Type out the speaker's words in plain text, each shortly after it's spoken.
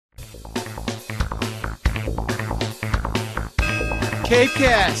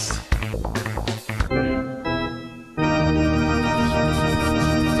CapeCast.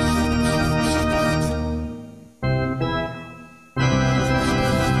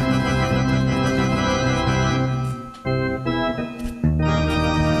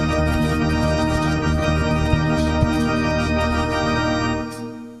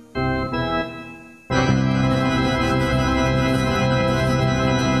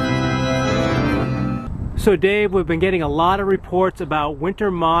 So Dave, we've been getting a lot of reports about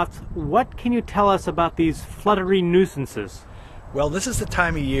winter moths. What can you tell us about these fluttering nuisances? Well, this is the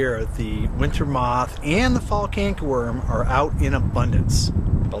time of year the winter moth and the fall cankerworm are out in abundance.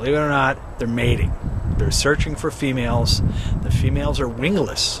 Believe it or not, they're mating. They're searching for females. The females are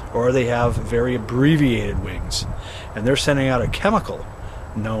wingless, or they have very abbreviated wings. And they're sending out a chemical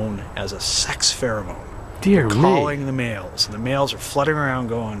known as a sex pheromone. Dear me. Calling the males, and the males are fluttering around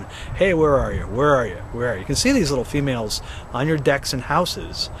going, hey, where are you, where are you, where are you? You can see these little females on your decks and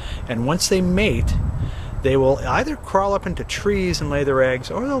houses, and once they mate, they will either crawl up into trees and lay their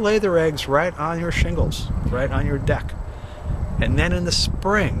eggs, or they'll lay their eggs right on your shingles, right on your deck. And then in the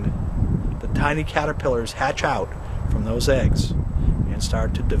spring, the tiny caterpillars hatch out from those eggs and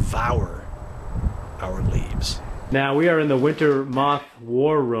start to devour our leaves. Now we are in the winter moth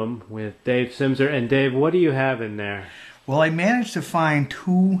war room with Dave Simser. And Dave, what do you have in there? Well, I managed to find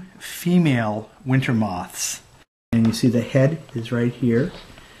 2 female winter moths. And you see the head is right here,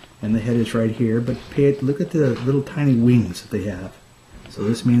 and the head is right here, but look at the little tiny wings that they have. So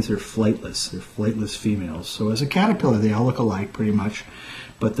this means they're flightless. They're flightless females. So as a caterpillar, they all look alike pretty much,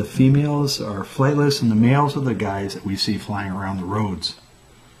 but the females are flightless, and the males are the guys that we see flying around the roads.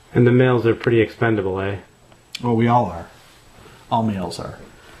 And the males are pretty expendable, eh? Well, we all are. All males are.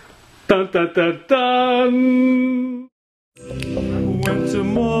 Dun dun dun dun! Winter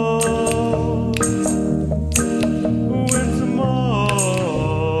moth, winter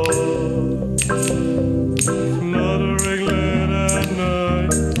moth, fluttering late at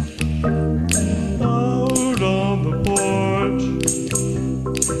night, out on the porch,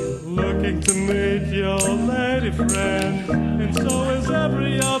 looking to meet your lady friend, and so is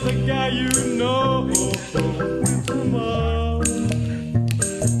every other guy you know. Winter moth,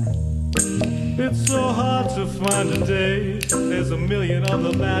 it's so hard to find a date. There's a million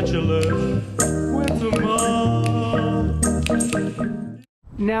other bachelors. Winter moth.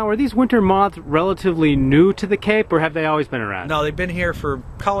 Now, are these winter moths relatively new to the Cape, or have they always been around? No, they've been here for,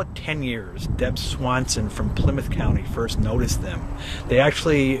 call it 10 years. Deb Swanson from Plymouth County first noticed them. They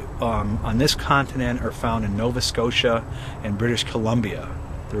actually, on this continent, are found in Nova Scotia and British Columbia.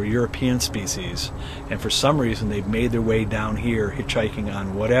 They're a European species, and for some reason they've made their way down here, hitchhiking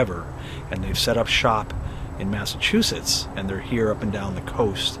on whatever, and they've set up shop in Massachusetts, and they're here up and down the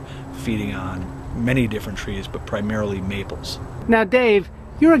coast, feeding on many different trees, but primarily maples. Now, Dave,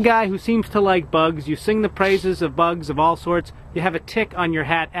 you're a guy who seems to like bugs. You sing the praises of bugs of all sorts. You have a tick on your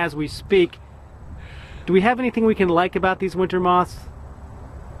hat as we speak. Do we have anything we can like about these winter moths?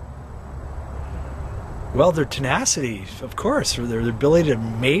 Well, their tenacity, of course, or their ability to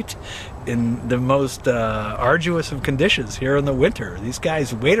mate in the most arduous of conditions here in the winter. These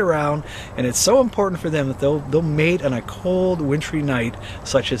guys wait around, and it's so important for them that they'll mate on a cold, wintry night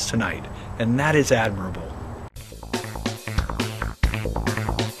such as tonight, and that is admirable.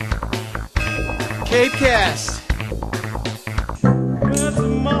 CapeCast.